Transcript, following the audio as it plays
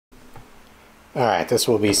Alright, this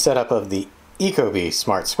will be setup of the ecobee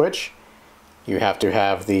smart switch. You have to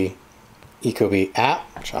have the ecobee app,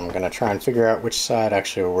 which I'm going to try and figure out which side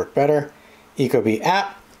actually will work better. ecobee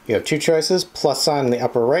app, you have two choices, plus sign in the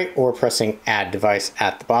upper right or pressing add device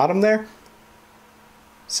at the bottom there.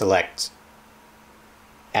 Select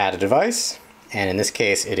add a device, and in this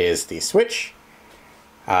case it is the switch.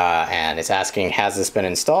 And it's asking, has this been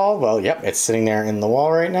installed? Well, yep, it's sitting there in the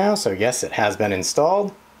wall right now, so yes, it has been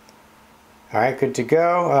installed. Alright, good to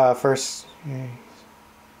go. First,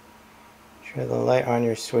 sure the light on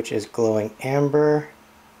your switch is glowing amber.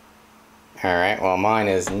 Alright, well mine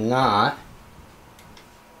is not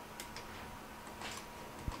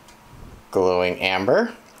glowing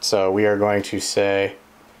amber, so we are going to say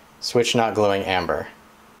switch not glowing amber.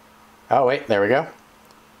 Oh wait, there we go.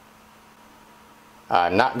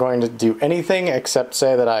 I'm not going to do anything except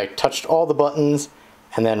say that I touched all the buttons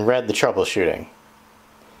and then read the troubleshooting.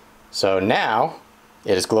 So now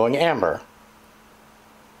it is glowing amber.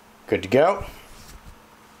 Good to go.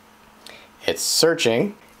 It's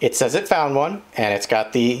searching. It says it found one, and it's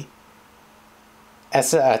got the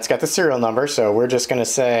serial number. So we're just going to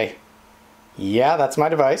say, yeah, that's my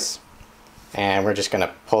device, and we're just going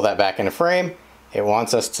to pull that back into frame. It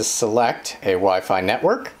wants us to select a Wi-Fi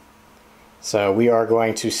network. So we are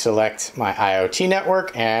going to select my IoT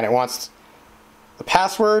network, and it wants the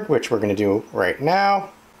password, which we're going to do right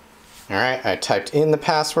now. Alright, I typed in the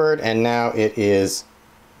password, and now it is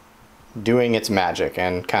doing its magic,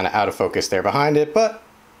 and kind of out of focus there behind it, but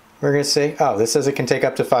we're going to say, oh, this says it can take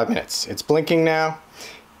up to 5 minutes. It's blinking now.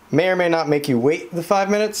 May or may not make you wait the 5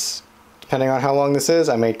 minutes, depending on how long this is.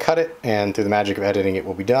 I may cut it, and through the magic of editing it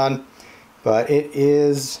will be done. But it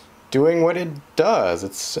is doing what it does.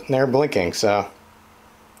 It's sitting there blinking, so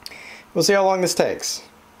we'll see how long this takes.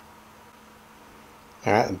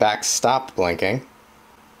 Alright, the back stopped blinking.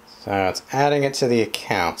 So it's adding it to the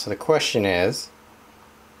account. So the question is,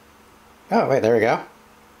 oh wait, there we go.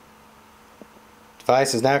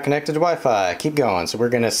 Device is now connected to Wi-Fi. Keep going. So we're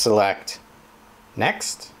going to select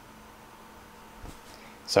next.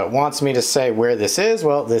 So it wants me to say where this is.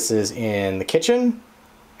 Well, this is in the kitchen,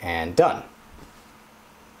 and done.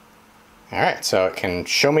 Alright, so it can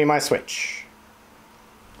show me my switch.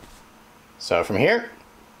 So from here,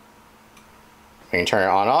 we can turn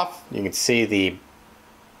it on off. You can see the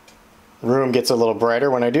room gets a little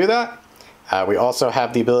brighter when I do that. We also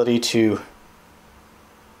have the ability to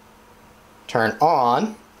turn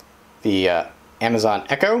on the Amazon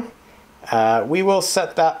Echo. We will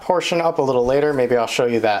set that portion up a little later. Maybe I'll show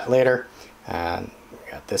you that later. And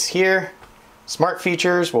we got this here. Smart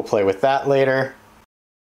features, we'll play with that later.